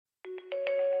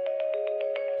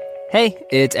Hey,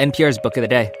 it's NPR's Book of the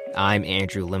Day. I'm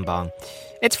Andrew Limbong.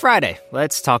 It's Friday.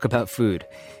 Let's talk about food.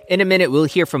 In a minute, we'll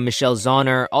hear from Michelle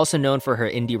Zauner, also known for her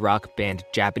indie rock band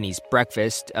Japanese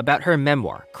Breakfast, about her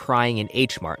memoir, Crying in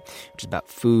H-Mart, which is about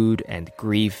food and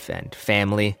grief and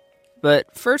family.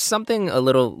 But first, something a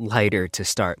little lighter to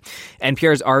start.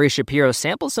 NPR's Ari Shapiro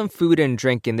samples some food and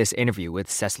drink in this interview with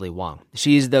Cecily Wong.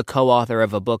 She's the co-author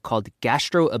of a book called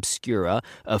Gastro, Obscura,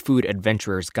 A Food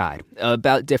Adventurer's Guide,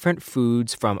 about different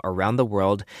foods from around the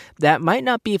world that might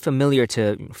not be familiar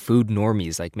to food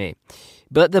normies like me.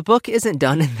 But the book isn't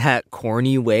done in that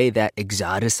corny way that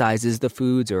exoticizes the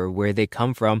foods or where they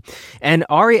come from. And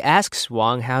Ari asks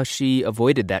Wong how she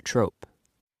avoided that trope.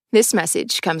 This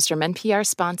message comes from NPR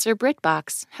sponsor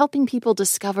BritBox, helping people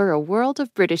discover a world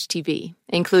of British TV,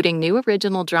 including new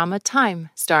original drama Time,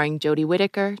 starring Jodie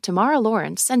Whittaker, Tamara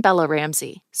Lawrence, and Bella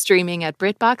Ramsey, streaming at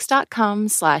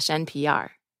BritBox.com/NPR.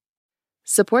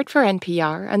 Support for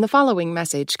NPR and the following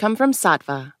message come from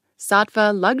Saatva.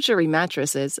 Saatva luxury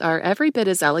mattresses are every bit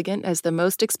as elegant as the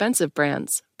most expensive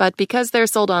brands, but because they're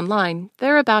sold online,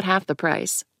 they're about half the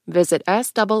price. Visit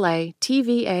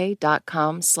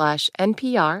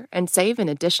SAATVA.com/NPR and save an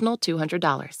additional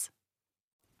 $200.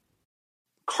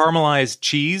 Caramelized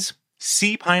cheese,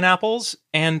 sea pineapples,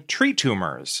 and tree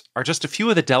tumors are just a few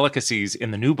of the delicacies in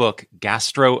the new book,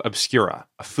 Gastro, Obscura,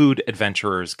 A Food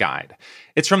Adventurer's Guide.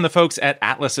 It's from the folks at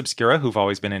Atlas Obscura, who've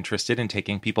always been interested in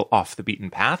taking people off the beaten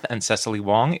path, and Cecily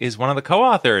Wong is one of the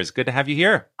co-authors. Good to have you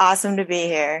here. Awesome to be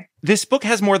here. This book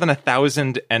has more than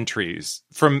 1,000 entries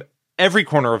from every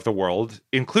corner of the world,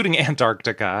 including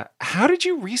Antarctica. How did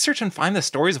you research and find the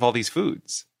stories of all these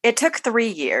foods? It took 3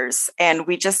 years, and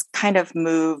we just kind of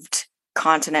moved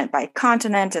continent by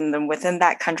continent, and then within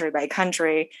that country by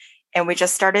country, and we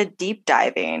just started deep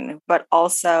diving. But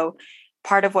also,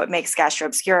 part of what makes Gastro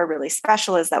Obscura really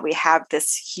special is that we have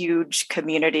this huge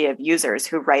community of users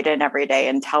who write in every day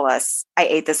and tell us, I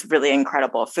ate this really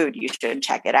incredible food, you should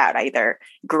check it out. I either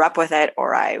grew up with it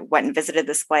or I went and visited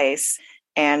this place.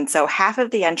 And so half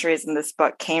of the entries in this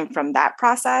book came from that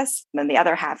process. And then the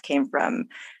other half came from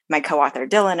my co-author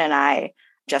Dylan and I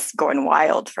just going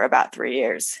wild for about 3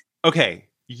 years. Okay,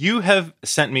 you have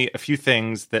sent me a few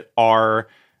things that are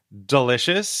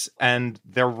delicious, and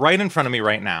they're right in front of me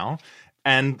right now.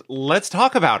 And let's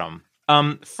talk about them.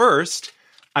 First,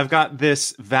 I've got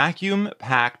this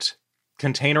vacuum-packed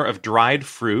container of dried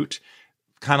fruit,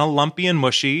 kind of lumpy and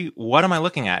mushy. What am I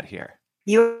looking at here?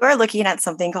 You are looking at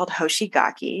something called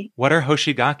hoshigaki. What are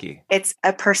hoshigaki? It's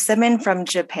a persimmon from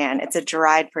Japan. It's a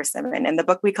dried persimmon. In the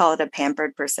book, we call it a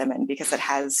pampered persimmon because it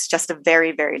has just a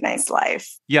very, very nice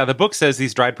life. Yeah, the book says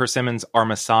these dried persimmons are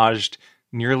massaged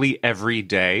nearly every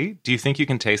day. Do you think you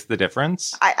can taste the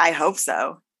difference? I hope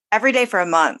so. Every day for a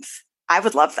month. I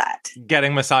would love that.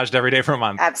 Getting massaged every day for a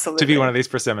month. Absolutely. To be one of these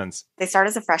persimmons. They start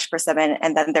as a fresh persimmon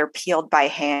and then they're peeled by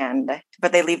hand,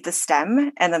 but they leave the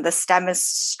stem and then the stem is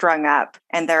strung up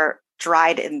and they're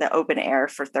dried in the open air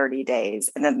for 30 days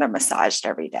and then they're massaged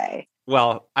every day.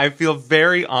 Well, I feel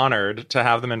very honored to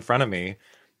have them in front of me.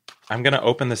 I'm going to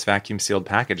open this vacuum sealed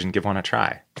package and give one a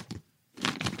try.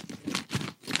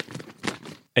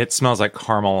 It smells like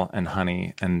caramel and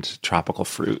honey and tropical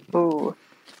fruit. Ooh.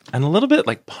 And a little bit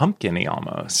like pumpkin-y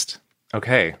almost.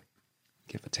 Okay,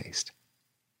 give a taste.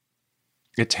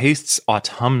 It tastes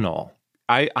autumnal.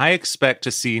 I expect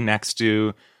to see next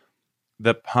to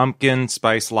the pumpkin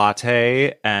spice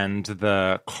latte and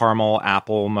the caramel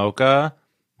apple mocha,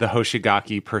 the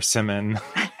hoshigaki persimmon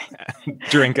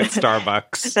drink at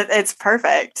Starbucks. It's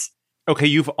perfect. Okay,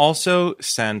 you've also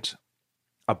sent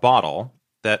a bottle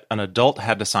that an adult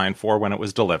had to sign for when it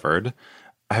was delivered.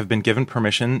 I have been given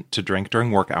permission to drink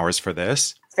during work hours for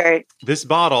this. Very. This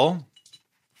bottle,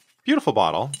 beautiful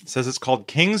bottle, says it's called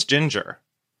King's Ginger.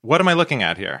 What am I looking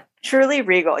at here? Truly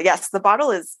regal. Yes, the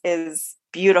bottle is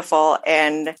beautiful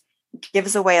and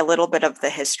gives away a little bit of the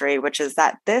history, which is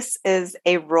that this is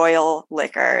a royal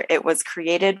liquor. It was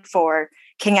created for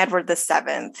King Edward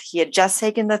VII. He had just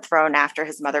taken the throne after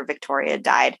his mother Victoria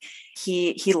died.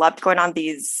 He loved going on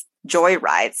these joy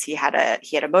rides. He had a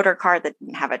motor car that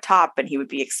didn't have a top and he would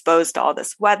be exposed to all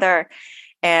this weather.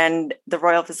 And the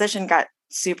royal physician got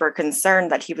super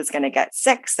concerned that he was going to get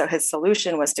sick. So his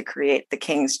solution was to create the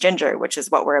King's Ginger, which is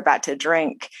what we're about to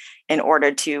drink, in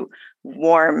order to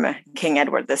warm King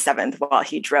Edward VII while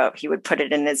he drove. He would put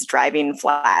it in his driving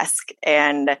flask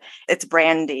and it's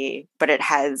brandy, but it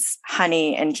has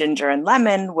honey and ginger and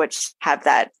lemon, which have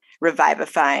that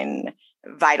revivifying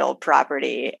vital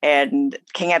property, and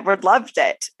King Edward loved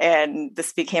it, and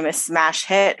this became a smash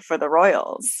hit for the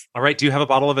royals. All right, do you have a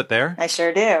bottle of it there? I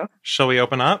sure do. Shall we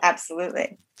open up?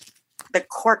 Absolutely. the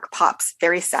cork pops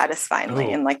very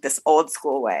satisfyingly in like this old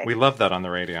school way. We love that on the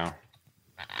radio.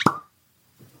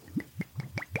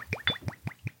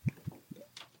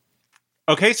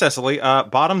 Okay, Cecily,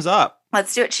 bottoms up.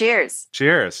 Let's do it. Cheers.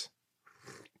 Cheers.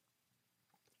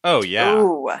 Oh, yeah.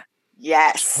 Ooh,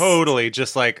 yes. Totally.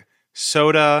 Just like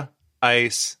soda,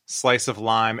 ice, slice of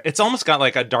lime. It's almost got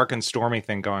like a dark and stormy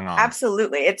thing going on.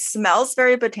 Absolutely. It smells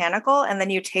very botanical. And then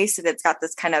you taste it. It's got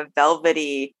this kind of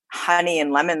velvety honey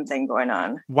and lemon thing going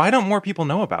on. Why don't more people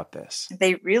know about this?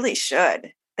 They really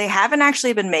should. They haven't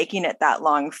actually been making it that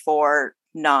long for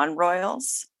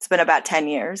non-royals. It's been about 10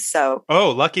 years. So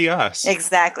lucky us.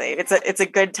 Exactly. It's a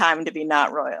good time to be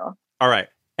not royal. All right.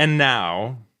 And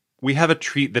now we have a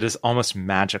treat that is almost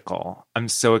magical. I'm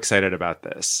so excited about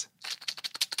this.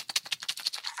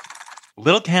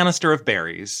 Little canister of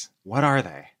berries. What are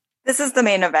they? This is the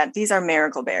main event. These are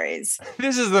miracle berries.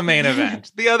 This is the main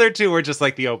event. The other two are just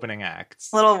like the opening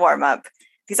acts. Little warm up.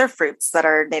 These are fruits that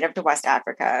are native to West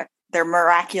Africa. Their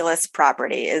miraculous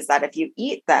property is that if you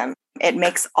eat them, it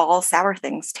makes all sour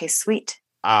things taste sweet.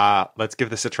 Let's give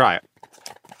this a try.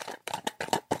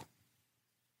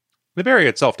 The berry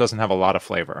itself doesn't have a lot of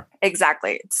flavor.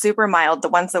 Exactly. It's super mild. The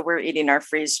ones that we're eating are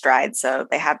freeze-dried, so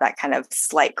they have that kind of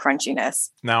slight crunchiness.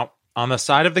 Now, on the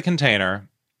side of the container,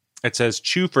 it says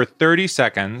chew for 30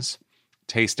 seconds,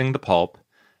 tasting the pulp.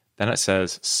 Then it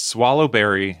says swallow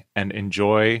berry and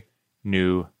enjoy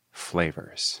new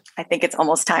flavors. I think it's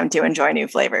almost time to enjoy new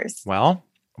flavors. Well,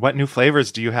 what new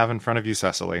flavors do you have in front of you,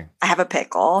 Cecily? I have a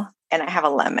pickle and I have a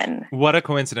lemon. What a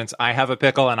coincidence. I have a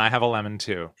pickle and I have a lemon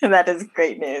too. That is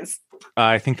great news.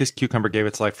 I think this cucumber gave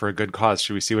its life for a good cause.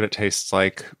 Should we see what it tastes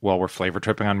like while we're flavor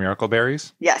tripping on miracle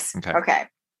berries? Yes. Okay.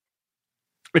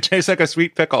 It tastes like a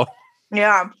sweet pickle.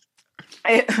 Yeah.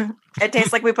 It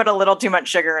tastes like we put a little too much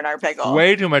sugar in our pickle.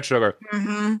 Way too much sugar.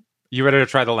 Mm-hmm. You ready to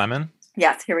try the lemon?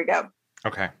 Yes, here we go.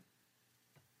 Okay.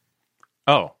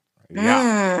 Oh,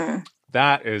 yeah.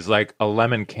 That is like a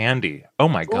lemon candy. Oh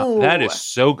my God. Ooh. That is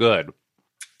so good.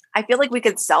 I feel like we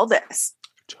could sell this.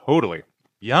 Totally.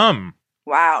 Yum.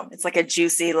 Wow. It's like a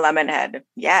juicy lemon head.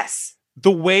 Yes.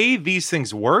 The way these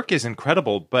things work is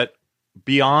incredible, but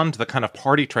beyond the kind of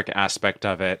party trick aspect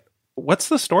of it, what's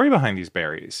the story behind these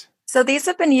berries? So these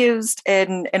have been used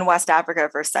in West Africa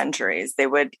for centuries. They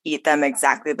would eat them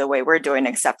exactly the way we're doing,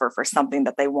 except for something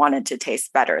that they wanted to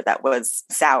taste better that was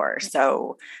sour.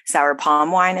 So sour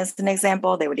palm wine is an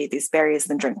example. They would eat these berries,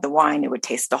 then drink the wine. It would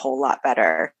taste a whole lot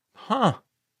better. Huh.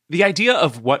 The idea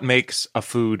of what makes a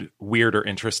food weird or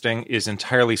interesting is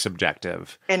entirely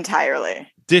subjective. Entirely.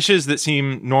 Dishes that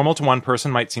seem normal to one person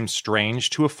might seem strange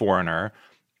to a foreigner.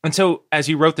 And so, as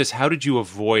you wrote this, how did you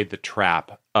avoid the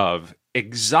trap of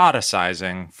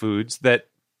exoticizing foods that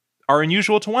are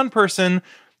unusual to one person,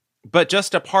 but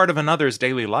just a part of another's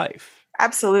daily life?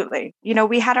 Absolutely. You know,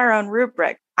 we had our own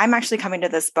rubric. I'm actually coming to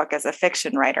this book as a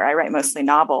fiction writer. I write mostly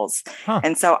novels.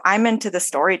 And so I'm into the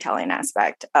storytelling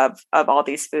aspect of all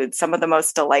these foods. Some of the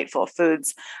most delightful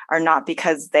foods are not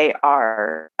because they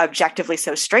are objectively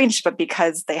so strange, but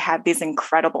because they have these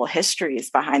incredible histories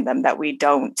behind them that we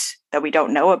don't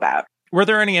know about. Were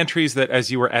there any entries that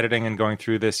as you were editing and going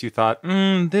through this, you thought,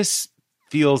 this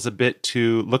feels a bit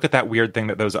too, look at that weird thing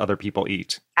that those other people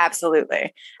eat?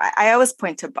 Absolutely. I always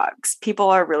point to bugs. People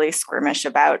are really squirmish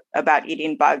about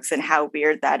eating bugs and how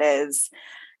weird that is.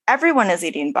 Everyone is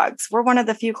eating bugs. We're one of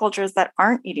the few cultures that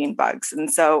aren't eating bugs. And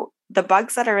so the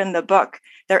bugs that are in the book,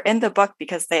 they're in the book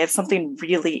because they have something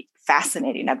really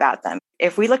fascinating about them.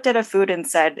 If we looked at a food and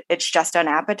said, it's just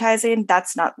unappetizing,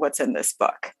 that's not what's in this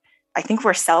book. I think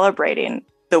we're celebrating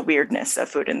the weirdness of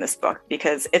food in this book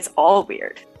because it's all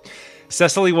weird.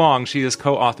 Cecily Wong, she is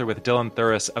co-author with Dylan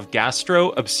Thuris of Gastro,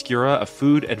 Obscura, a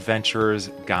food adventurer's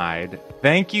guide.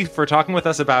 Thank you for talking with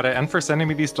us about it and for sending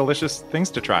me these delicious things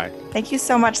to try. Thank you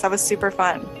so much. That was super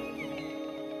fun.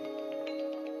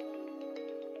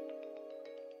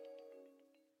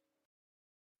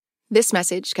 This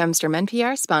message comes from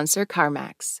NPR sponsor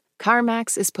CarMax.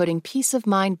 CarMax is putting peace of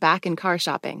mind back in car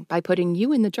shopping by putting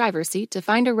you in the driver's seat to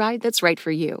find a ride that's right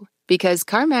for you. Because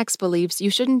CarMax believes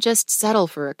you shouldn't just settle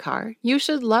for a car, you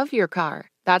should love your car.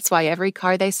 That's why every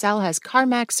car they sell has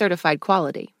CarMax certified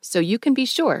quality, so you can be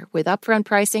sure with upfront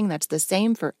pricing that's the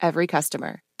same for every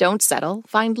customer. Don't settle,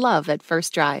 find love at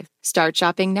first drive. Start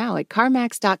shopping now at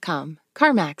CarMax.com.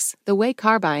 CarMax, the way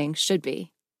car buying should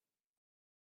be.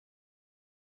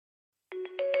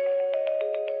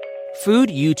 Food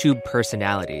YouTube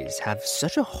personalities have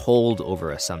such a hold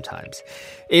over us sometimes.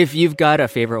 If you've got a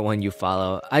favorite one you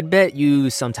follow, I'd bet you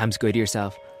sometimes go to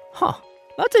yourself,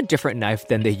 that's a different knife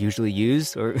than they usually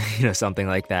use, or something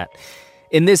like that.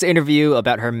 In this interview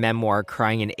about her memoir,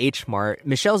 Crying in H Mart,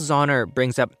 Michelle Zauner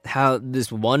brings up how this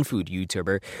one food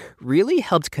YouTuber really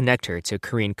helped connect her to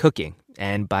Korean cooking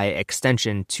and, by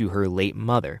extension, to her late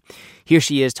mother. Here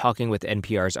she is talking with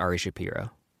NPR's Ari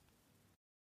Shapiro.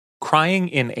 Crying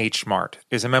in H Mart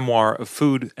is a memoir of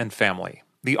food and family.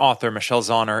 The author, Michelle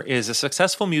Zauner, is a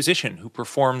successful musician who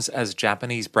performs as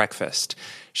Japanese breakfast.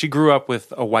 She grew up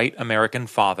with a white American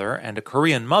father and a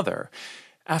Korean mother.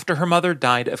 After her mother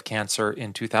died of cancer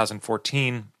in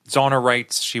 2014, Zauner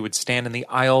writes she would stand in the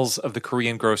aisles of the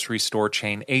Korean grocery store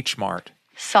chain H Mart,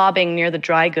 sobbing near the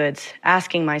dry goods,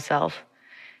 asking myself,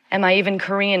 am I even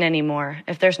Korean anymore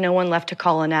if there's no one left to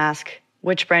call and ask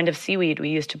which brand of seaweed we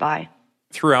used to buy?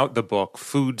 Throughout the book,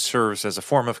 food serves as a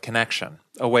form of connection,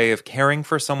 a way of caring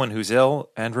for someone who's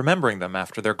ill and remembering them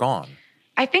after they're gone.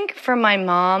 I think for my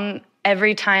mom,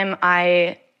 every time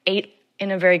I ate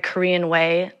in a very Korean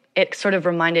way, it sort of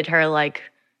reminded her, like,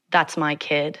 that's my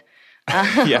kid.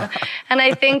 Yeah. And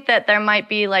I think that there might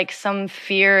be, like, some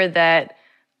fear that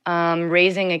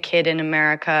raising a kid in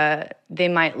America, they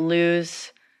might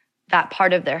lose that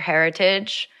part of their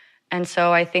heritage. And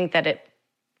so I think that it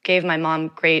gave my mom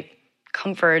great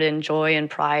comfort and joy and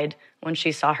pride when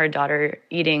she saw her daughter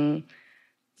eating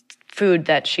food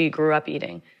that she grew up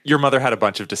eating. Your mother had a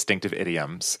bunch of distinctive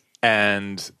idioms,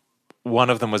 and one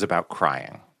of them was about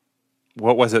crying.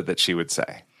 What was it that she would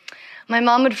say? My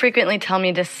mom would frequently tell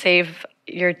me to save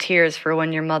your tears for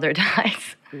when your mother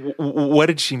dies. What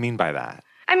did she mean by that?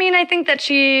 I mean, I think that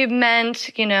she meant,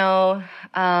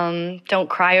 don't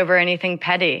cry over anything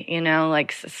petty,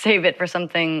 like save it for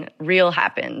something real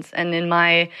happens. And in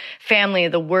my family,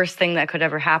 the worst thing that could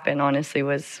ever happen, honestly,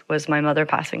 was my mother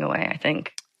passing away, I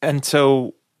think. And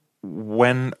so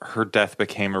when her death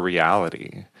became a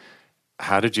reality,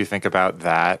 how did you think about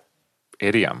that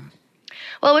idiom?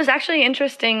 Well, it was actually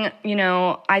interesting.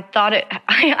 I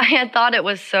had thought it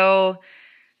was so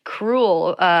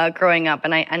cruel growing up,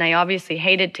 and I obviously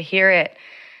hated to hear it.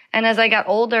 And as I got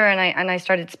older and I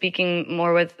started speaking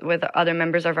more with other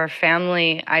members of our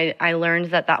family, I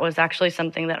learned that was actually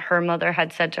something that her mother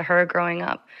had said to her growing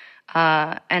up.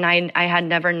 And I had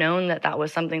never known that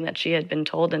was something that she had been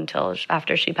told until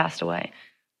after she passed away.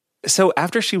 So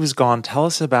after she was gone, tell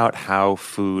us about how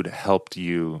food helped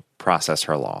you process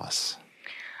her loss.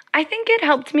 I think it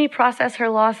helped me process her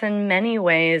loss in many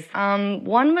ways.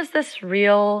 One was this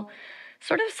real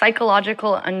sort of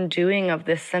psychological undoing of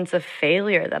this sense of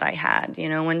failure that I had.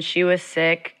 When she was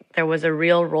sick, there was a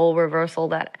real role reversal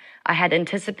that I had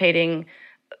anticipating,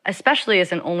 especially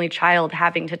as an only child,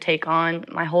 having to take on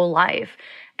my whole life.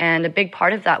 And a big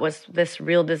part of that was this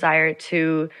real desire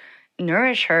to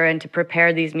nourish her and to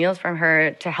prepare these meals for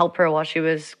her to help her while she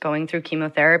was going through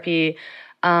chemotherapy.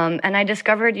 And I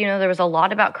discovered, there was a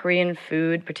lot about Korean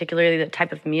food, particularly the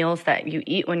type of meals that you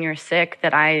eat when you're sick,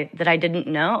 that I didn't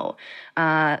know.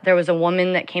 There was a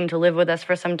woman that came to live with us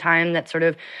for some time that sort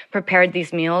of prepared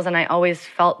these meals, and I always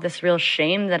felt this real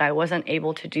shame that I wasn't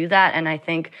able to do that. And I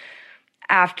think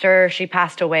after she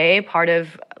passed away, part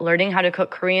of learning how to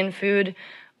cook Korean food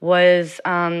was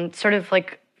sort of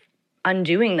like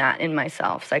undoing that in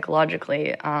myself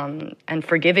psychologically, and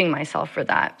forgiving myself for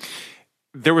that.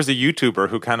 There was a YouTuber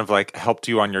who kind of like helped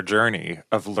you on your journey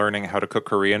of learning how to cook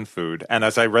Korean food. And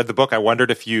as I read the book, I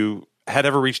wondered if you had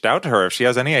ever reached out to her, if she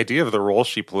has any idea of the role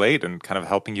she played in kind of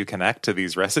helping you connect to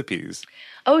these recipes.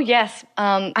 Oh, yes.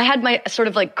 I had my sort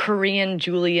of like Korean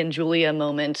Julie and Julia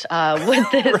moment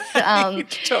with this,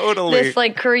 totally. This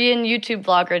like Korean YouTube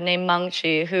vlogger named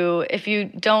Mangchi, who, if you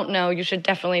don't know, you should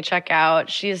definitely check out.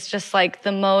 She's just like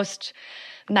the most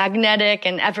magnetic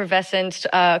and effervescent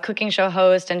cooking show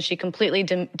host, and she completely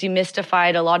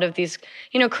demystified a lot of these,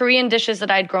 Korean dishes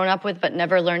that I'd grown up with but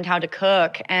never learned how to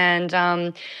cook. And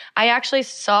I actually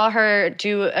saw her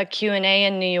do a Q&A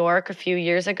in New York a few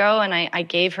years ago, and I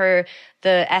gave her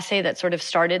the essay that sort of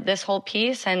started this whole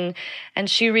piece, and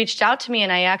she reached out to me,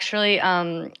 and I actually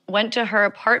went to her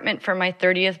apartment for my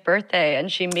 30th birthday,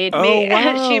 and she made me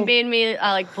she made me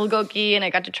like bulgogi, and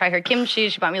I got to try her kimchi.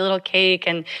 She bought me a little cake,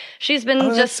 and she's been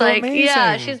just so like amazing.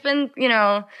 Yeah, she's been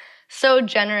so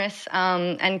generous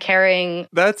and caring.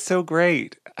 That's so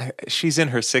great. She's in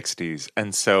her 60s,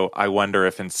 and so I wonder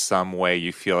if in some way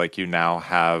you feel like you now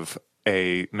have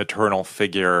a maternal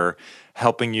figure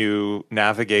helping you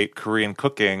navigate Korean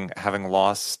cooking, having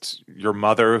lost your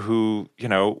mother who,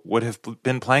 would have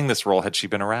been playing this role had she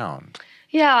been around.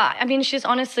 Yeah, I mean, she's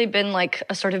honestly been like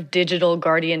a sort of digital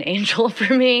guardian angel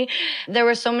for me. There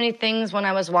were so many things when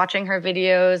I was watching her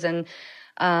videos and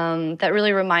that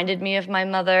really reminded me of my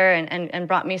mother and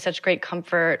brought me such great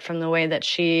comfort from the way that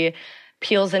she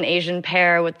peels an Asian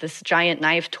pear with this giant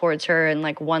knife towards her in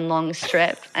like one long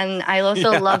strip. And I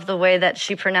also love the way that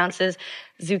she pronounces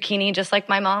zucchini, just like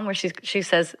my mom, where she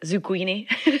says zucchini.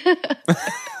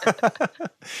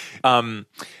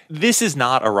 This is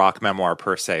not a rock memoir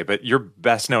per se, but you're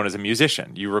best known as a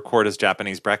musician. You record as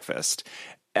Japanese Breakfast.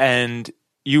 And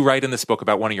you write in this book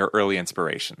about one of your early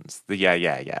inspirations, the Yeah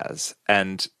Yeah Yeahs.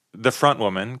 And the front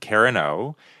woman, Karen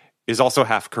Oh, is also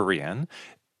half Korean.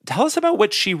 Tell us about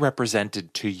what she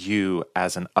represented to you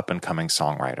as an up-and-coming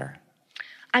songwriter.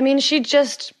 I mean, she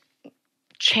just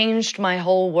changed my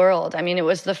whole world. I mean, it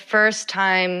was the first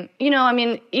time,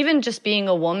 even just being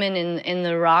a woman in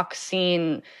the rock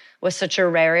scene was such a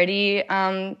rarity.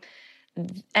 And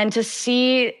to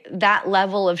see that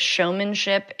level of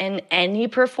showmanship in any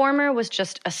performer was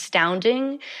just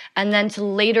astounding. And then to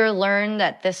later learn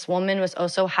that this woman was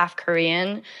also half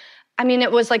Korean, I mean,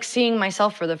 it was like seeing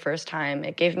myself for the first time.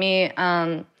 It gave me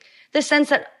the sense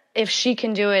that if she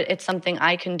can do it, it's something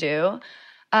I can do.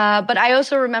 But I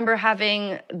also remember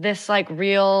having this like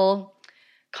real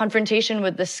confrontation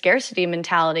with the scarcity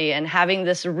mentality and having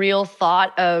this real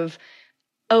thought of,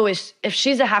 if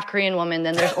she's a half Korean woman,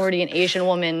 then there's already an Asian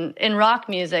woman in rock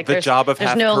music. The job of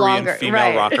half no Korean longer,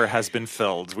 female rocker has been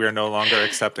filled. We are no longer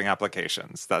accepting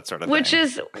applications, that sort of thing. Which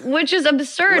is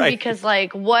absurd because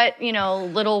like what,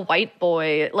 little white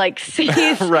boy like sees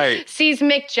sees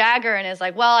Mick Jagger and is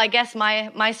like, well, I guess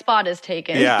my spot is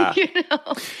taken. Yeah.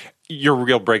 Your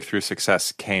real breakthrough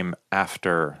success came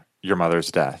after your mother's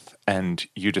death. And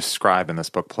you describe in this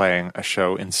book playing a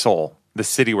show in Seoul, the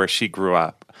city where she grew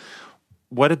up.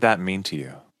 What did that mean to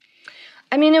you?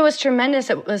 I mean, it was tremendous.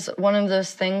 It was one of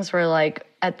those things where, like,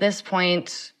 at this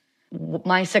point,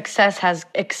 my success has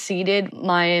exceeded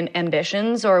my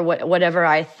ambitions or whatever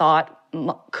I thought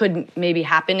could maybe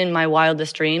happen in my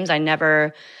wildest dreams. I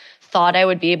never thought I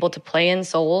would be able to play in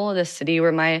Seoul, the city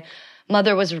where my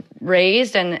mother was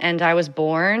raised and I was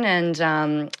born,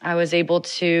 and I was able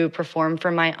to perform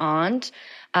for my aunt.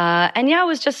 It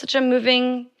was just such a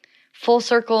moving full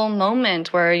circle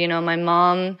moment where, my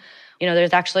mom,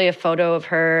 there's actually a photo of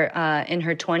her in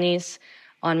her 20s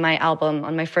on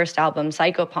my first album,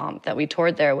 Psychopomp, that we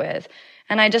toured there with.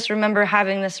 And I just remember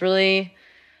having this really,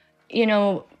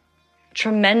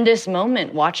 tremendous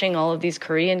moment watching all of these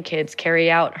Korean kids carry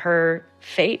out her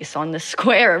face on the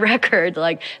square record,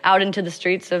 like out into the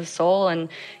streets of Seoul, and,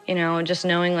 just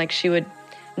knowing like she would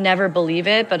never believe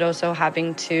it, but also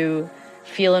having to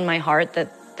feel in my heart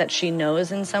that she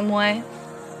knows in some way.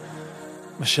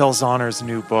 Michelle Zauner's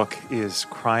new book is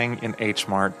Crying in H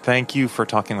Mart. Thank you for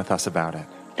talking with us about it.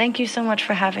 Thank you so much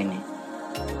for having me.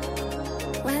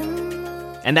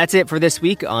 And that's it for this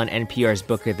week on NPR's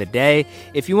Book of the Day.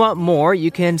 If you want more, you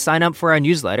can sign up for our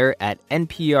newsletter at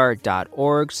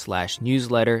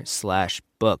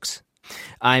npr.org/newsletter/books.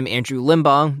 I'm Andrew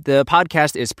Limbong. The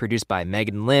podcast is produced by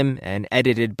Megan Lim and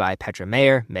edited by Petra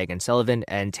Mayer, Megan Sullivan,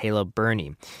 and Taylor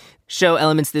Burney. Show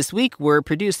elements this week were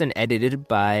produced and edited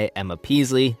by Emma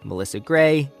Peasley, Melissa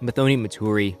Gray, Mathoni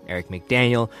Maturi, Eric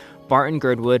McDaniel, Barton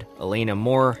Girdwood, Elena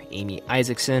Moore, Amy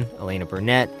Isaacson, Elena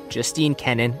Burnett, Justine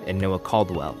Kennan, and Noah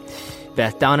Caldwell.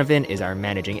 Beth Donovan is our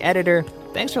managing editor.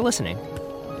 Thanks for listening.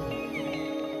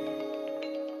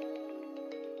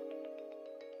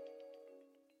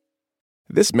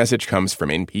 This message comes from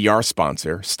NPR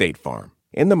sponsor State Farm.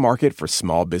 In the market for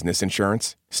small business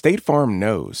insurance, State Farm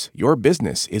knows your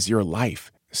business is your life.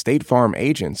 State Farm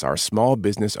agents are small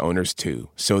business owners too,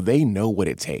 so they know what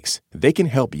it takes. They can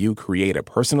help you create a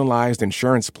personalized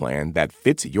insurance plan that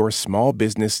fits your small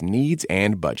business needs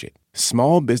and budget.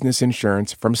 Small business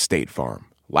insurance from State Farm.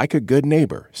 Like a good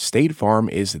neighbor, State Farm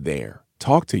is there.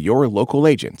 Talk to your local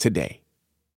agent today.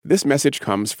 This message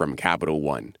comes from Capital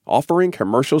One, offering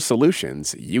commercial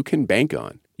solutions you can bank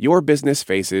on. Your business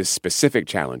faces specific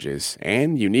challenges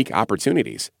and unique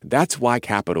opportunities. That's why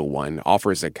Capital One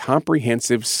offers a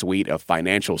comprehensive suite of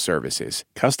financial services,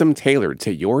 custom tailored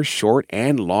to your short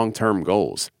and long-term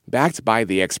goals. Backed by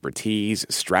the expertise,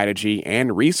 strategy,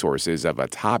 and resources of a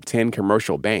top 10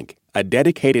 commercial bank, a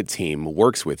dedicated team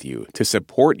works with you to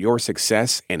support your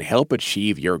success and help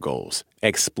achieve your goals.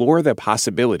 Explore the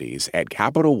possibilities at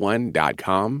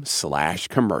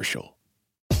CapitalOne.com/commercial.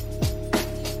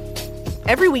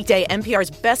 Every weekday,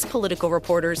 NPR's best political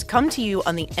reporters come to you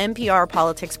on the NPR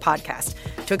Politics Podcast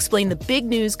to explain the big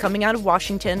news coming out of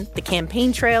Washington, the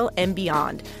campaign trail, and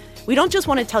beyond. We don't just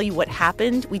want to tell you what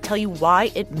happened, we tell you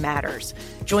why it matters.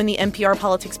 Join the NPR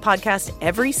Politics Podcast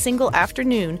every single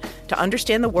afternoon to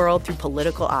understand the world through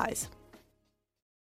political eyes.